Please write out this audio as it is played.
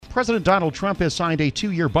President Donald Trump has signed a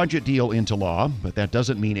 2-year budget deal into law, but that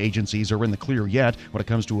doesn't mean agencies are in the clear yet when it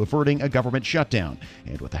comes to averting a government shutdown.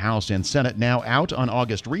 And with the House and Senate now out on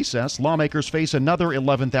August recess, lawmakers face another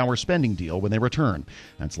 11th-hour spending deal when they return.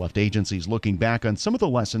 That's left agencies looking back on some of the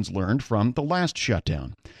lessons learned from the last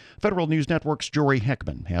shutdown. Federal News Network's Jory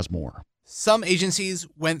Heckman has more. Some agencies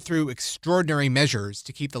went through extraordinary measures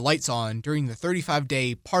to keep the lights on during the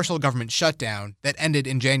 35-day partial government shutdown that ended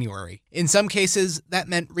in January. In some cases, that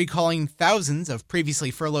meant recalling thousands of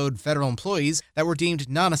previously furloughed federal employees that were deemed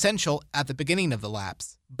non-essential at the beginning of the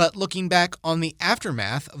lapse. But looking back on the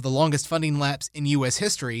aftermath of the longest funding lapse in U.S.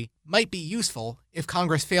 history might be useful if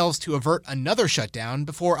Congress fails to avert another shutdown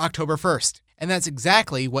before October 1st. And that's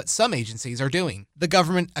exactly what some agencies are doing. The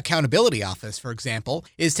Government Accountability Office, for example,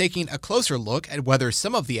 is taking a closer look at whether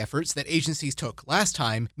some of the efforts that agencies took last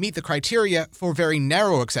time meet the criteria for very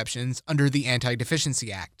narrow exceptions under the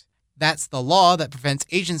Anti-Deficiency Act. That's the law that prevents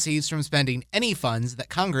agencies from spending any funds that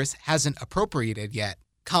Congress hasn't appropriated yet.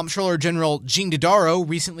 Comptroller General Gene Dodaro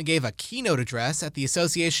recently gave a keynote address at the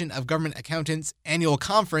Association of Government Accountants annual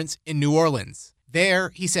conference in New Orleans. There,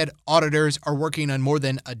 he said auditors are working on more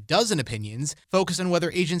than a dozen opinions focused on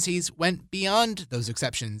whether agencies went beyond those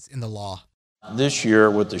exceptions in the law. This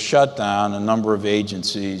year, with the shutdown, a number of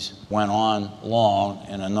agencies went on long,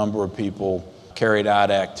 and a number of people carried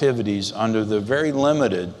out activities under the very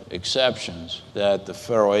limited exceptions that the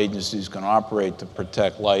federal agencies can operate to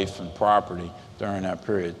protect life and property during that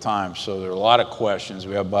period of time. So there are a lot of questions.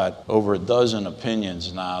 We have about over a dozen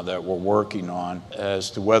opinions now that we're working on as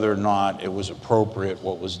to whether or not it was appropriate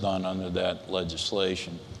what was done under that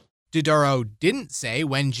legislation. Dodaro didn't say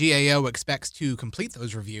when GAO expects to complete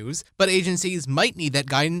those reviews, but agencies might need that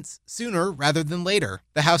guidance sooner rather than later.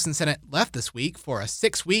 The House and Senate left this week for a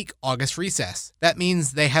 6-week August recess. That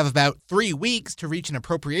means they have about 3 weeks to reach an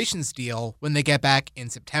appropriations deal when they get back in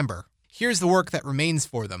September. Here's the work that remains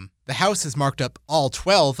for them. The House has marked up all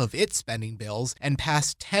 12 of its spending bills and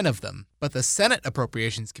passed 10 of them, but the Senate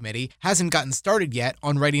Appropriations Committee hasn't gotten started yet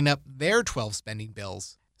on writing up their 12 spending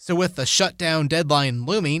bills. So with the shutdown deadline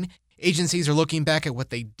looming, agencies are looking back at what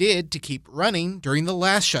they did to keep running during the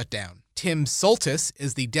last shutdown. Tim Soltis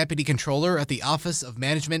is the Deputy Controller at the Office of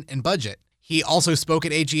Management and Budget. He also spoke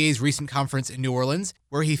at AGA's recent conference in New Orleans,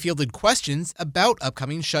 where he fielded questions about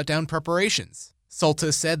upcoming shutdown preparations.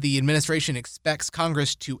 Soltis said the administration expects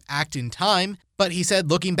Congress to act in time, but he said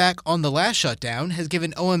looking back on the last shutdown has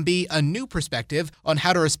given OMB a new perspective on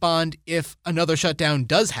how to respond if another shutdown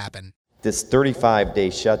does happen. This 35-day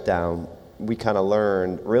shutdown, we kind of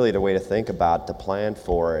learned really the way to think about, to plan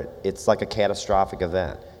for it. It's like a catastrophic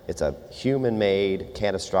event. It's a human-made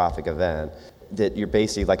catastrophic event that you're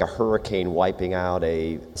basically like a hurricane wiping out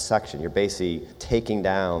a section. You're basically taking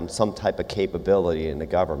down some type of capability in the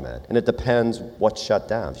government. And it depends what shut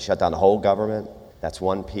down. If you shut down the whole government, that's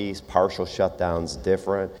one piece. Partial shutdown's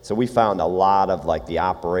different. So we found a lot of the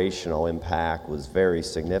operational impact was very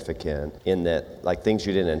significant in that things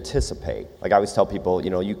you didn't anticipate. I always tell people,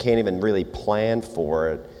 you can't even really plan for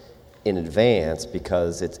it in advance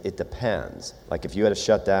because it depends. If you had a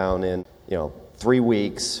shutdown in, 3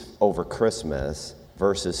 weeks over Christmas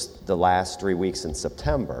versus the last 3 weeks in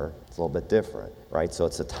September, it's a little bit different, right? So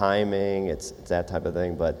it's the timing, it's that type of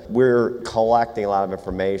thing. But we're collecting a lot of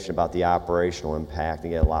information about the operational impact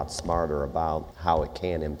and get a lot smarter about how it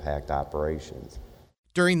can impact operations.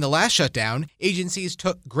 During the last shutdown, agencies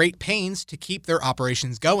took great pains to keep their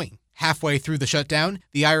operations going. Halfway through the shutdown,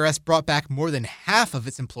 the IRS brought back more than half of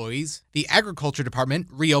its employees. The Agriculture Department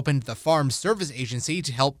reopened the Farm Service Agency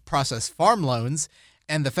to help process farm loans,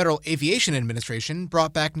 and the Federal Aviation Administration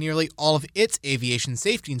brought back nearly all of its aviation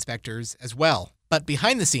safety inspectors as well. But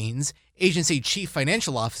behind the scenes, agency chief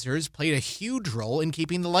financial officers played a huge role in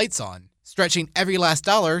keeping the lights on, stretching every last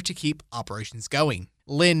dollar to keep operations going.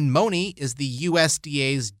 Lynn Money is the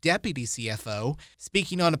USDA's deputy CFO.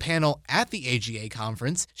 Speaking on a panel at the AGA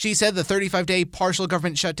conference, she said the 35-day partial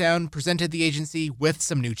government shutdown presented the agency with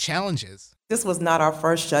some new challenges. This was not our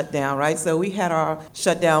first shutdown, right? So we had our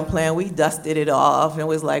shutdown plan, we dusted it off, and it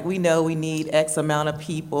was we know we need X amount of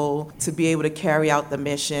people to be able to carry out the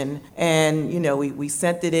mission. And, we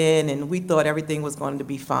sent it in and we thought everything was going to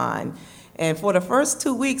be fine. And for the first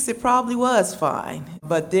 2 weeks, it probably was fine.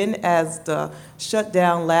 But then as the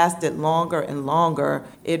shutdown lasted longer and longer,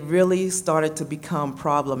 it really started to become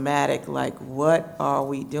problematic. What are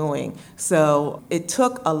we doing? So it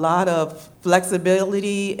took a lot of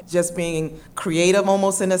flexibility, just being creative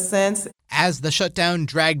almost in a sense. As the shutdown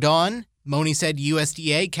dragged on, Mone said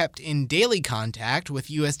USDA kept in daily contact with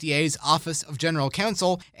USDA's Office of General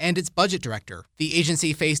Counsel and its budget director. The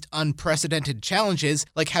agency faced unprecedented challenges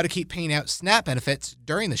like how to keep paying out SNAP benefits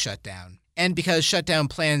during the shutdown. And because shutdown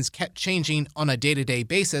plans kept changing on a day-to-day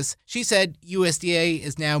basis, she said USDA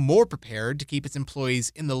is now more prepared to keep its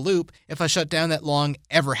employees in the loop if a shutdown that long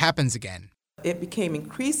ever happens again. It became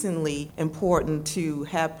increasingly important to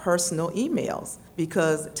have personal emails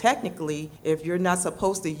because technically, if you're not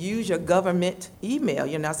supposed to use your government email,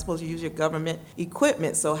 you're not supposed to use your government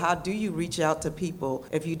equipment. So how do you reach out to people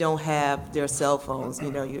if you don't have their cell phones?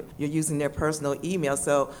 You're using their personal email.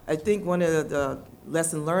 So I think one of the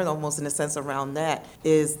lesson learned almost in a sense around that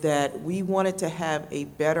is that we wanted to have a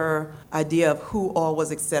better idea of who all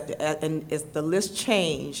was accepted. And as the list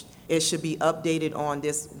changed, it should be updated on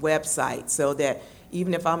this website so that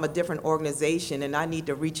even if I'm a different organization and I need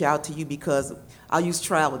to reach out to you because I'll use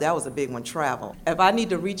travel, that was a big one, travel. If I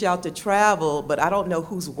need to reach out to travel, but I don't know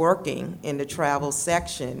who's working in the travel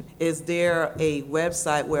section, is there a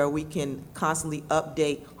website where we can constantly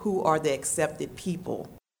update who are the accepted people?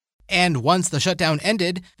 And once the shutdown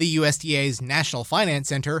ended, the USDA's National Finance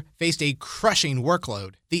Center faced a crushing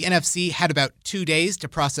workload. The NFC had about 2 days to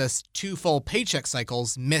process 2 full paycheck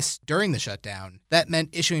cycles missed during the shutdown. That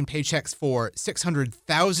meant issuing paychecks for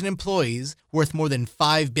 600,000 employees worth more than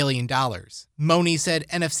 $5 billion. Mone said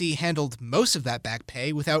NFC handled most of that back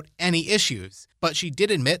pay without any issues, but she did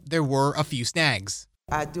admit there were a few snags.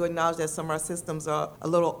 I do acknowledge that some of our systems are a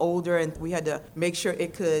little older and we had to make sure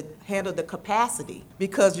it could handle the capacity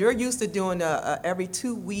because you're used to doing a every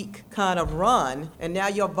 2-week kind of run and now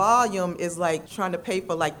your volume is like trying to pay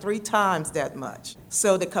for like 3 times that much.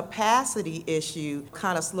 So the capacity issue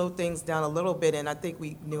kind of slowed things down a little bit and I think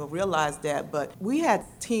we realized that, but we had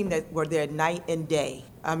teams that were there night and day.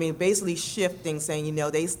 I mean, basically shifting, saying,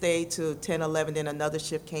 they stayed to 10, 11, then another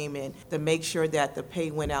shift came in to make sure that the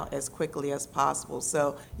pay went out as quickly as possible.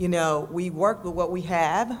 So, we worked with what we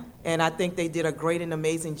have, and I think they did a great and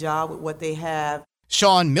amazing job with what they have.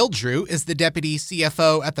 Sean Mildrew is the deputy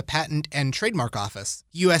CFO at the Patent and Trademark Office.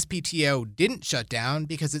 USPTO didn't shut down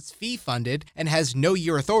because it's fee-funded and has no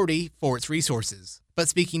year authority for its resources. But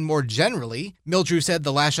speaking more generally, Mildrew said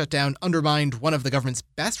the last shutdown undermined one of the government's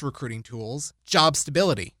best recruiting tools, job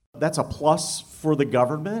stability. That's a plus for the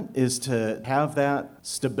government, is to have that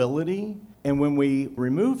stability. And when we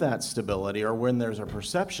remove that stability, or when there's a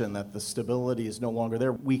perception that the stability is no longer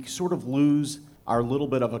there, we sort of lose our little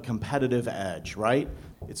bit of a competitive edge, right?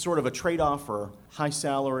 It's sort of a trade-off for high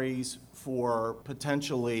salaries, for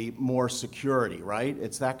potentially more security, right?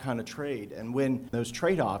 It's that kind of trade. And when those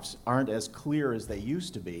trade-offs aren't as clear as they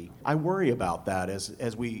used to be, I worry about that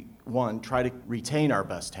as we, 1, try to retain our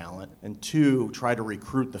best talent, and 2, try to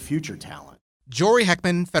recruit the future talent. Jory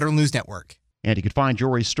Heckman, Federal News Network. And you can find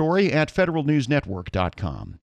Jory's story at federalnewsnetwork.com.